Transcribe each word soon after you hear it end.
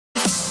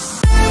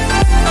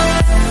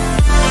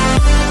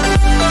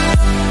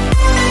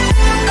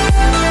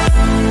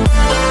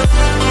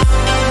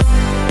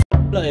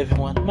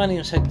everyone, my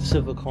name is Hector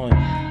Silvercoin.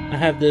 I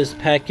have this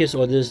package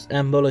or this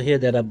envelope here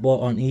that I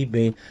bought on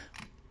eBay,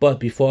 but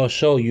before I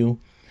show you,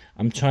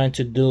 I'm trying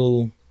to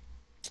do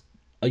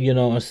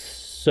a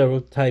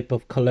several type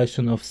of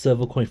collection of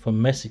silver coin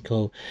from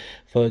Mexico.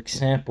 For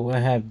example, I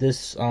have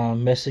this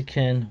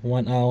Mexican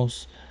 1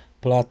 ounce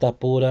plata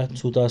pura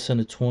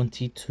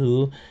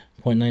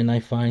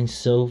 2022.99 fine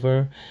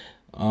silver.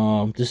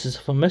 This is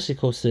from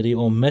Mexico City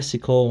or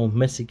Mexico or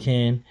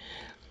Mexican,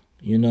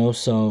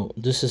 so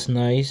this is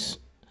nice.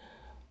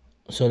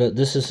 So that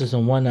this is a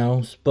 1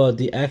 ounce, but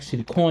the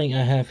actual coin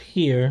I have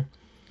here,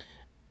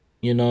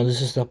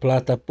 this is the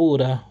plata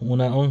pura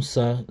una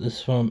onza. This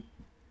is from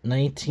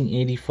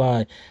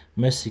 1985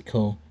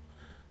 Mexico.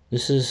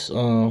 This is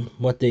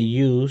what they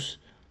used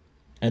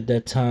at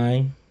that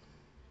time.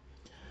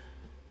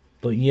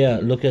 But yeah,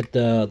 look at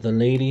the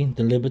lady,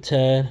 the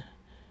Libertad.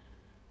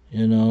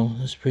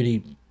 It's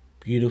pretty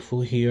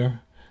beautiful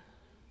here.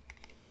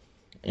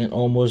 And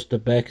almost the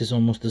back is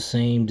almost the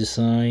same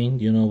design,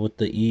 with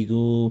the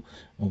eagle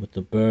or with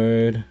the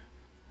bird.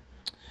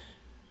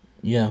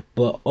 Yeah,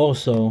 but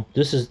also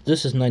this is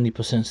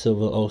 90%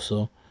 silver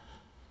also.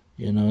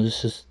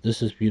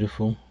 This is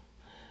beautiful.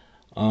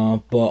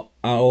 But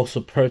I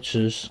also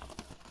purchased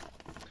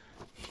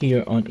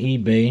here on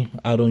eBay.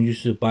 I don't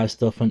usually buy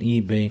stuff on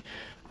eBay,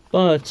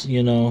 but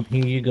here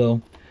you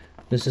go.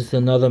 This is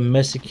another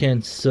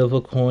Mexican silver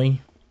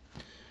coin.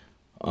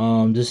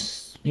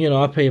 This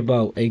I pay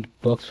about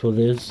 $8 for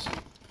this.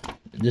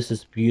 This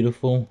is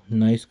beautiful,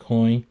 nice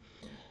coin.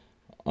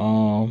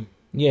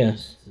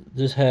 Yes,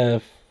 this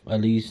have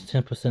at least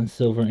 10%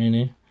 silver in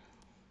it.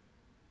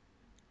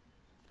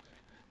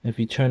 If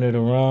you turn it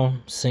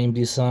around, same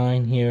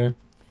design here.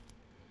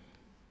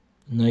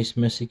 Nice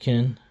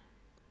Mexican.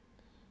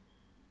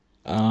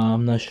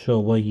 I'm not sure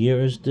what year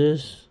is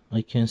this.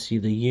 I can't see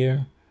the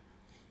year,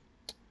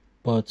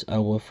 but I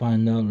will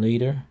find out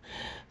later.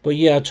 But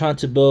yeah, I tried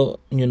to build,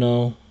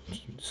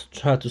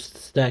 try to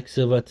stack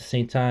silver at the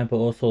same time, but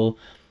also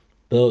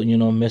build,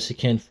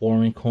 Mexican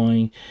foreign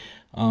coin.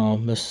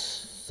 That's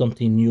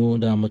something new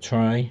that I'm gonna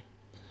try.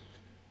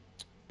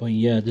 But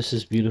yeah, this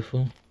is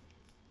beautiful.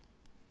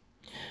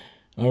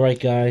 Alright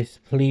guys,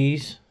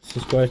 please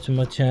subscribe to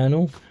my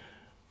channel.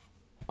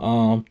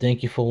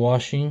 Thank you for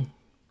watching.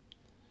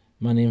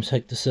 My name is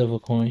Hector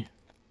Silvercoin.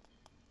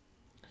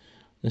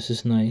 This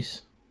is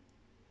nice.